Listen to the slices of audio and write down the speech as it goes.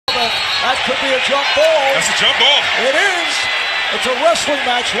That could be a jump ball. That's a jump ball. It is. It's a wrestling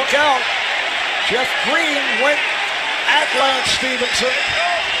match. Look out. Jeff Green went at Lance Stephenson.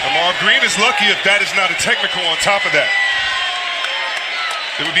 Lamar Green is lucky if that is not a technical on top of that.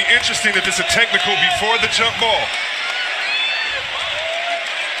 It would be interesting if it's a technical before the jump ball.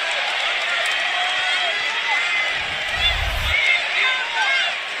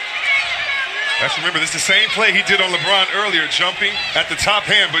 Let's remember, this is the same play he did on LeBron earlier, jumping at the top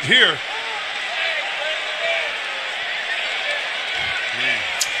hand, but here.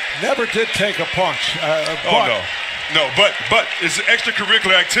 Never did take a punch. But it's an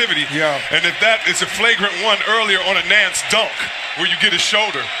extracurricular activity. Yeah. And if that is a flagrant one earlier on a Nance dunk where you get his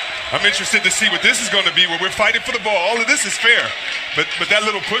shoulder, I'm interested to see what this is going to be where we're fighting for the ball. All of this is fair. But that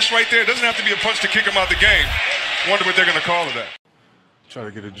little push right there, it doesn't have to be a punch to kick him out the game. Wonder what they're going to call it that. Try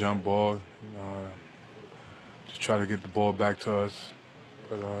to get a jump ball, just try to get the ball back to us.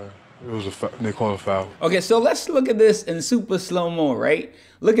 But it was they call it a foul. Okay, so let's look at this in super slow-mo, right?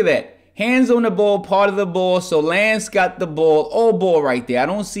 Look at that. Hands on the ball, part of the ball. So Lance got the ball, all ball right there. I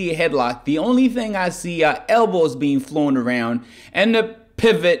don't see a headlock. The only thing I see are elbows being flown around and the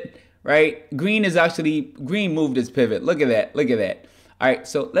pivot, right? Green moved his pivot. Look at that. Look at that. All right,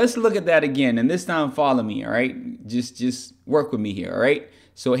 so let's look at that again, and this time follow me, all right? Just work with me here, all right?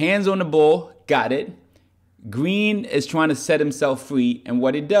 So hands on the ball, got it. Green is trying to set himself free, and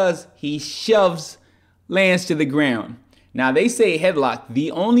what it does, he shoves Lance to the ground. Now, they say headlock. The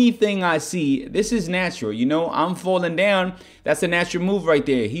only thing I see, this is natural, I'm falling down. That's a natural move right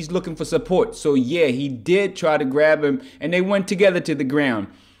there. He's looking for support. So, yeah, he did try to grab him, and they went together to the ground.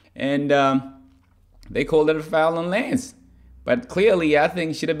 And they called it a foul on Lance. But clearly, I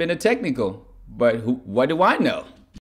think it should have been a technical. But what do I know?